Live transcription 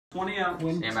20 out.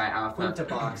 Stand by Alpha.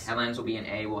 Headlines will be in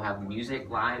A. We'll have music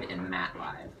live and Matt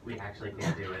live. We actually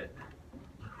can't do it.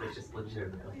 It's just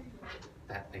legitimately.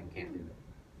 That thing can't do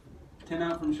it. 10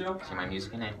 out from show. Stand by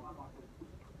music in A.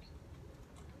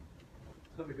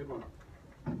 That's a good one.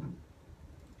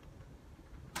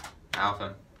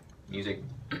 Alpha. Music.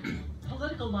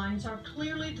 Political lines are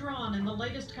clearly drawn in the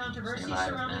latest controversy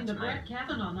surrounding the Brett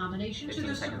Kavanaugh nomination to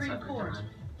the Supreme Court.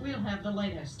 We'll have the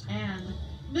latest. And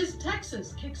Miss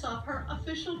Texas kicks off her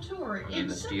official tour in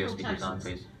Central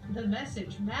Texas. The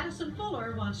message Madison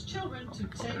Fuller wants children to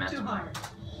take to heart.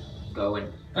 Go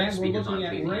and we're looking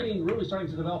at rain really starting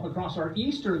to develop across our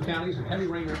eastern counties with heavy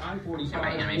rain near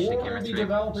I-45. More will be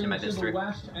developing to the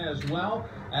west as well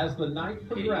as the night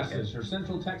progresses. Your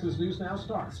Central Texas News Now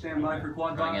starts. Stand by for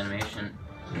quad box. Animation.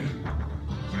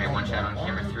 Camera 1 shot on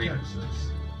camera 3.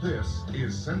 This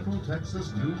is Central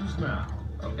Texas News Now.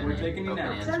 We're taking you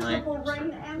now. Sensible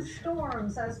rain and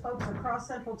storms as folks across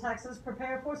Central Texas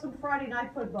prepare for some Friday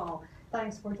night football.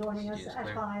 Thanks for joining us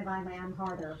at 5. I'm Ann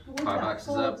Harder. We've got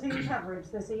full team coverage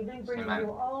this evening, bringing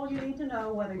you all you need to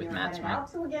know whether you're headed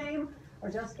out to a game or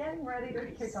just getting ready to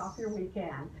kick off your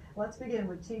weekend. Let's begin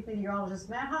with Chief Meteorologist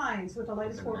Matt Hines with the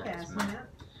latest forecast. Matt?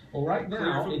 Well, right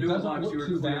now, it doesn't look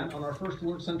too bad on our First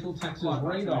Alert Central Texas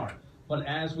radar. But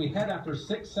as we head after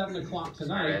 6, 7 o'clock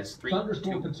tonight,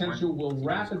 thunderstorm potential will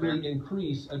rapidly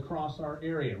increase across our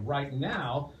area. Right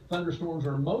now, thunderstorms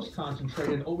are most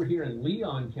concentrated over here in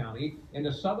Leon County, in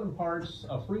the southern parts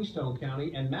of Freestone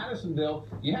County, and Madisonville.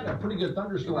 You had a pretty good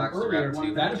thunderstorm earlier.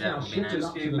 That is now shifted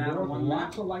up to the north.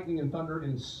 Lots of lightning and thunder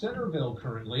in Centerville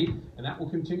currently, and that will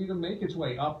continue to make its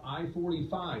way up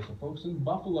I-45. So folks in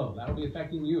Buffalo, that'll be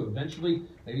affecting you. Eventually,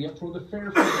 maybe up toward the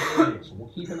Fairfield area, so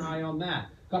we'll keep an eye on that.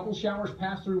 Couple showers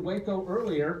passed through Waco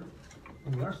earlier,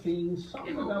 and we are seeing some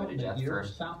development here in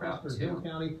southwestern Hill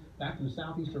County, back to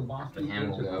southeastern Boston,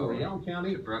 into Coryell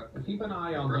County. And keep an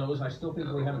eye on those. I still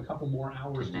think we have a couple more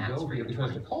hours to go here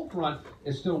because the cold front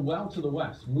is still well to the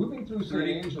west, moving through San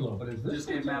Angelo. But as this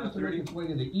continues to make its way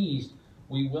to the east,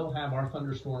 we will have our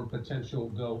thunderstorm potential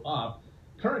go up.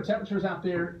 Current temperatures out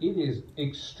there, it is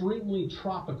extremely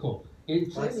tropical.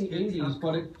 It's in the 80s,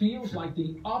 but it feels like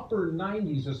the upper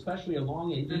 90s, especially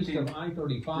along and east of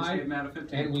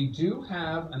I-35. And we do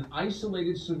have an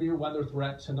isolated severe weather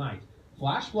threat tonight.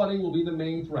 Flash flooding will be the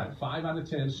main threat, 5 out of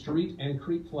 10, street and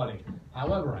creek flooding.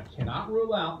 However, I cannot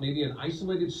rule out maybe an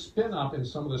isolated spin-up in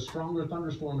some of the stronger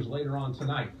thunderstorms later on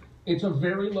tonight. It's a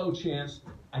very low chance.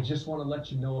 I just want to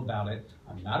let you know about it.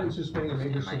 I'm not anticipating a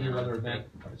major severe weather event,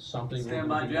 but it's something we're going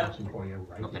to be watching for you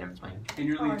right now. In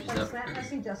your lead, thanks, Matt. As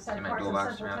he just said, parts of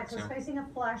Central Texas facing a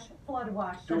flash flood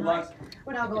watch tonight.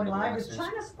 We're now going live with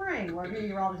China Spring, where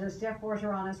meteorologist Jeff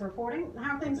Borgeron is reporting.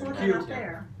 How are things looking out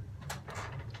there?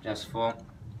 Just full.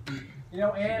 You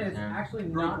know, and it's actually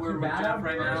not too bad out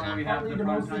right now. Partly to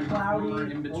mostly cloudy, a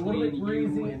little bit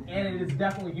breezy, and it is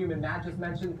definitely humid. Matt just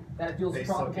mentioned that it feels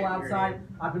tropical outside.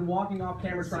 I've been walking off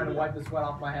camera trying to wipe the sweat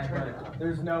off my head, but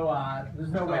there's no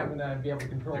way I'm going to be able to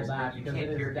control that because it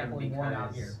is definitely warm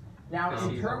out here. Now,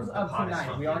 in terms of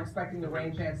tonight, we are expecting the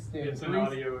rain chance to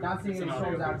increase. Not seeing any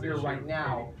storms out here right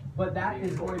now, but that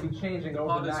is going to be changing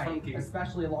overnight,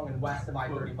 especially along and west of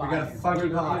I-35. Where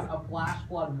there is a flash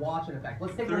flood watch in effect.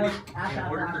 Let's take a look at that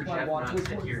flash flood watch, which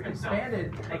was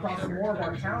expanded across more of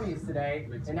our counties today,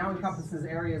 and now encompasses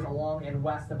areas along and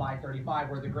west of I-35,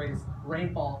 where the greatest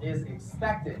rainfall is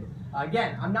expected.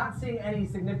 Again, I'm not seeing any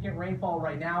significant rainfall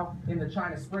right now in the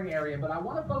China Spring area, but I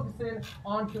want to focus in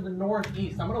onto the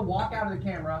northeast. I'm going to walk out of the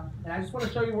camera, and I just want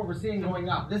to show you what we're seeing going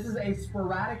up. This is a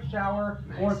sporadic shower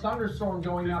or thunderstorm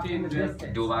going up in the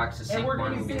distance. And we're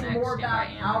going to be seeing more of that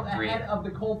out ahead of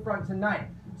the cold front tonight.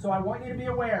 So I want you to be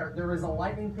aware, there is a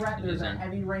lightning threat, there's a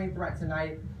heavy rain threat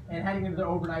tonight, and heading into the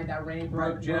overnight, that rain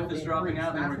threat Jeff is dropping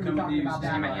out, and we're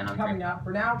coming up.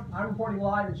 For now, I'm reporting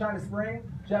live in China Spring.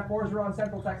 Jeff Borgeron,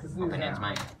 Central Texas News.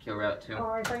 Kill route 2. All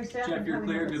right, thanks, Jeff. Jeff, you're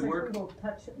clear. Good work. We will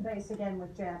touch base again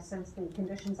with Jeff since the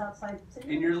conditions outside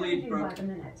in your lead, bro. By the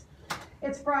minute.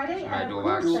 It's Friday, and of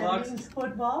course that means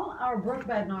football. Our Brooke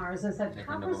Bednars is at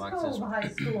Copper's Cove High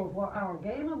School for our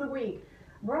game of the week.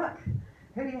 Brooke,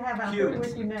 who do you have out there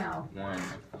with you now? 1.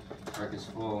 Brooke is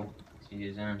full.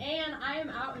 And I am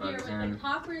out here with the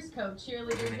Copper's Cove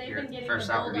cheerleaders. They've been getting the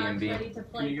Bulldogs ready to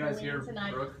play for me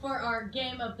tonight for our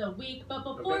game of the week. But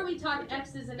before we talk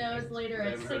X's and O's later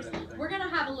at 6, we're going to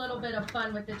have a little bit of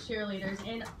fun with the cheerleaders.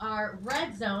 In our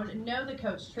red zone, Know the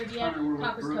Coach trivia,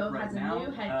 Copper's Cove has a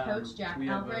new head coach, Jack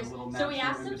Alvarez. So we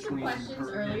asked him some questions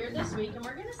earlier this week, and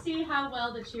we're going to see how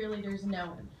well the cheerleaders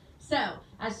know him. So,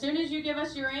 as soon as you give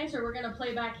us your answer, we're going to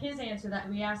play back his answer that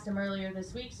we asked him earlier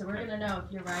this week. So we're going to know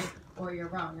if you're right or you're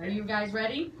wrong. Are you guys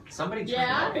ready? Somebody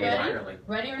yeah,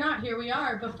 ready or not, here we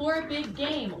are. Before a big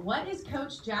game, what is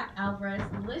Coach Jack Alvarez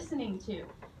listening to?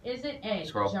 Is it A,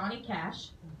 Johnny Cash,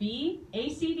 B,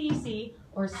 AC/DC,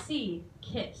 or C,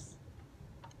 Kiss?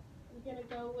 I'm going to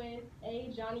go with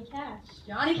A, Johnny Cash.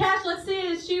 Johnny Cash, let's see,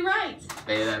 is she right?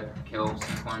 Beta kills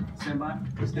one. Stand by.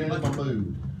 Depends my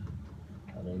mood.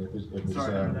 I mean, if it's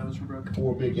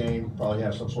before a big game, probably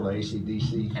have some sort of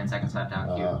AC/DC. 10 seconds left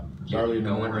out. It's early in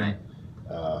the morning. Right.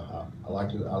 I like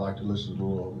to listen to a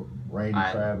little Randy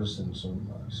Travis and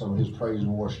some of his praise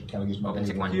and worship. Kind of gets my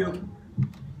day going.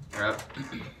 You're up.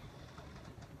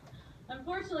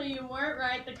 Unfortunately, you weren't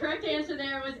right. The correct answer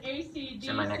there was AC/DC.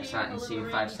 So my next shot and see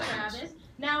 5 seconds. Travis.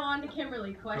 Now on to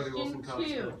Kimberly. Question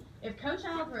 2. If Coach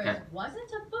Alvarez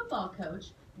wasn't a football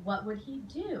coach, what would he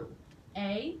do?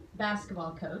 A,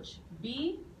 basketball coach.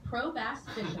 B, pro bass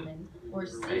fisherman. Or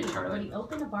C, would he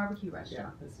open a barbecue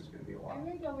restaurant? Yeah, this is going to be a while. I'm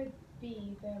going to go with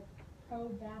B, the pro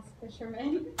bass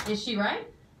fisherman. Is she right?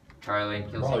 Charlie,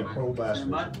 kills probably pro bass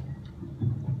fisherman.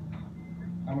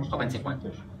 How much time is one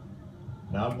fish?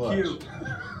 Not much. You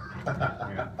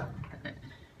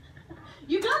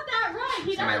got that right.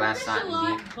 He doesn't fish a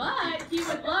lot, but he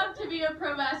would love to be a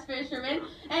pro bass fisherman.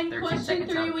 And question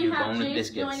 3, we have James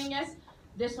joining us.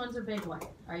 This one's a big one.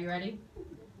 Are you ready?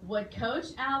 Would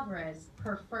Coach Alvarez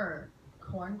prefer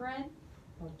cornbread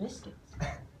or biscuits?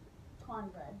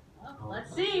 Cornbread. Oh,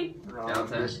 let's see.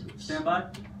 Biscuits. Stand by.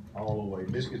 All the way.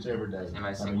 Biscuits every day.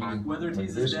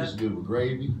 Biscuits good with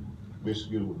gravy.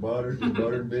 Biscuits good with butter.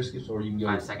 Butter and biscuits, or you can go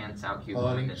 5 seconds out.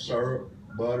 honey, syrup,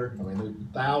 butter. I mean, there's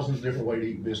thousands of different ways to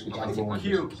eat biscuits. I go on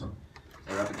biscuits.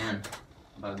 They're up again.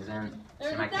 Bugs in.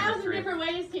 There's 1,000 different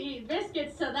ways to eat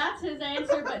biscuits, so that's his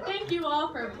answer. But thank you all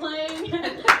for playing.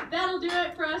 That'll do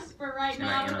it for us for right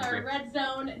now with our Red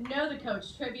Zone Know the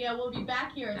Coach trivia. We'll be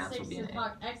back here at 6 to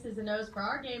talk X's and O's for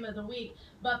our game of the week.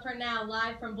 But for now,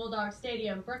 live from Bulldog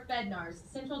Stadium, Brooke Bednar's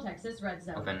Central Texas Red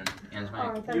Zone. Open hands,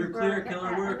 All right, You're clear,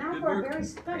 killer work. And now Good for work. a very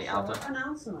special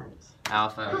announcement.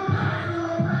 Alpha.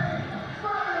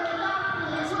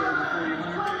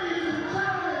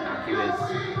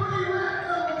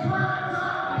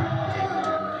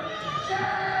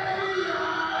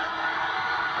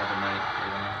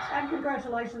 And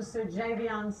congratulations to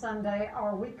Javion Sunday,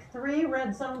 our Week 3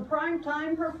 Red Zone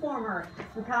primetime performer.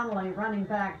 McConnelly, running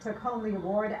back, took home the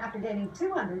award after gaining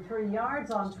 203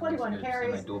 yards on 21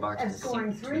 carries and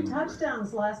scoring 3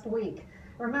 touchdowns last week.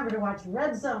 Remember to watch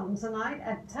Red Zone tonight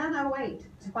at 10:08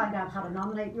 to find out how to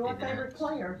nominate your favorite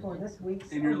player for this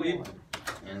week's award.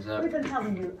 We've been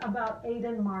telling you about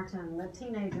Aiden Martin, the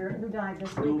teenager who died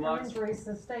this week from injuries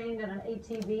sustained in an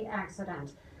ATV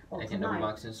accident. Well,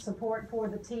 tonight, support for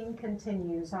the team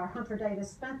continues. Our Hunter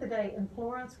Davis spent the day in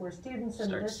Florence, where students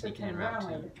in the district have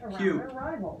rallied around their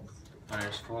rivals.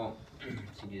 Hunter's full.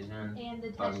 And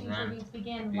the touching tributes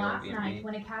began last night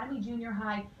when Academy Junior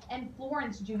High and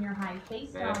Florence Junior High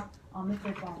faced off on the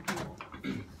football field.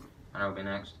 Hunter will be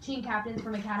next. Team captains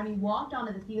from Academy walked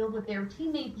onto the field with their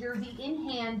teammate jersey in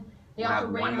hand. They we'll also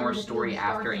have ran one more onto the story field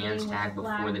after Ann's tag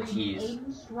before the tease.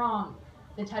 Aiden Strong.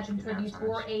 The touching tributes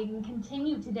for Aiden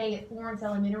continue today at Florence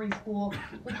Elementary School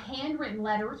with handwritten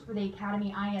letters for the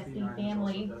Academy ISD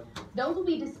family. Those will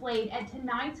be displayed at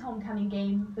tonight's homecoming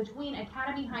game between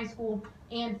Academy High School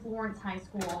and Florence High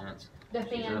School. The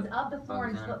fans of the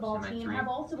Florence football team have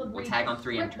also agreed tag on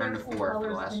 3 and turn to 4 for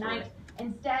the last tonight.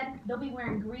 Instead, they'll be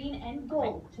wearing green and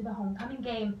gold to the homecoming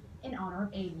game in honor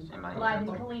of Aiden. Live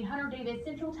in Colleen, Hunter Davis,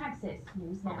 Central Texas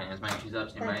News Now. Thank you,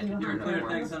 Hunter.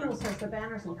 The school says the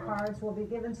banners and cards will be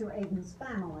given to Aiden's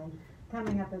family.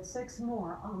 Coming up at 6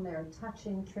 more on their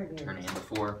touching tribute. Turning into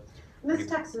 4. Miss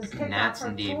Texas kicked off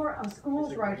her tour of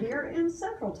schools right here in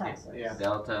Central Texas. Yeah.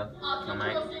 Delta.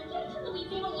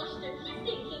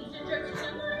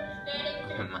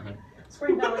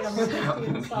 Spring Valley Elementary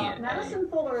students saw Madison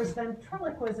Fuller's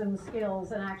ventriloquism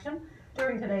skills in action.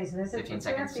 During today's visit, the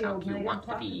Fairfield native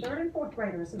talked to 3rd and 4th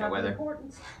graders about the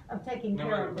importance of taking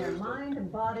care of their mind,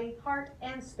 body, heart,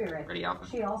 and spirit.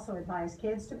 She also advised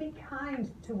kids to be kind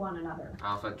to one another.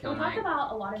 Alpha, kill we talked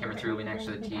about a lot of camera 3 will be next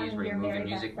to the tees where you move your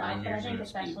music, mind your Zoom,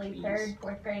 especially 3rd,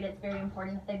 4th grade, it's very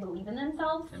important that they believe in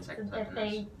themselves. If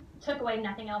they took away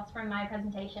nothing else from my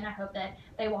presentation, I hope that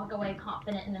they walk away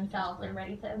confident in themselves and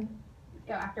ready to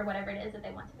go after whatever it is that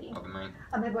they want to be.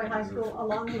 A Midway High School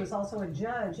alum who is also a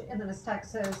judge in the Miss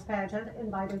Texas pageant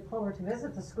invited Fuller to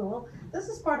visit the school. This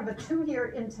is part of a 2-year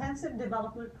intensive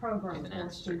development program for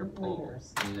student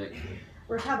leaders.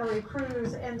 Recovery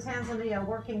crews in Tanzania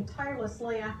working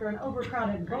tirelessly after an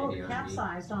overcrowded boat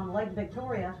capsized on Lake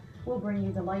Victoria. We'll bring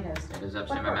you the latest. It is But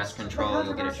upstream by mass first, control. the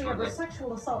You'll get it controversy over shortly.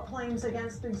 sexual assault claims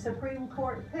against the Supreme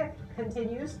Court pick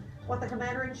continues. What the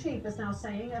Commander-in-Chief is now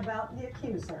saying about the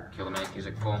accuser. Kill the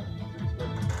music full.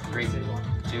 3, 2,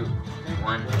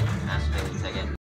 1. Mass take it.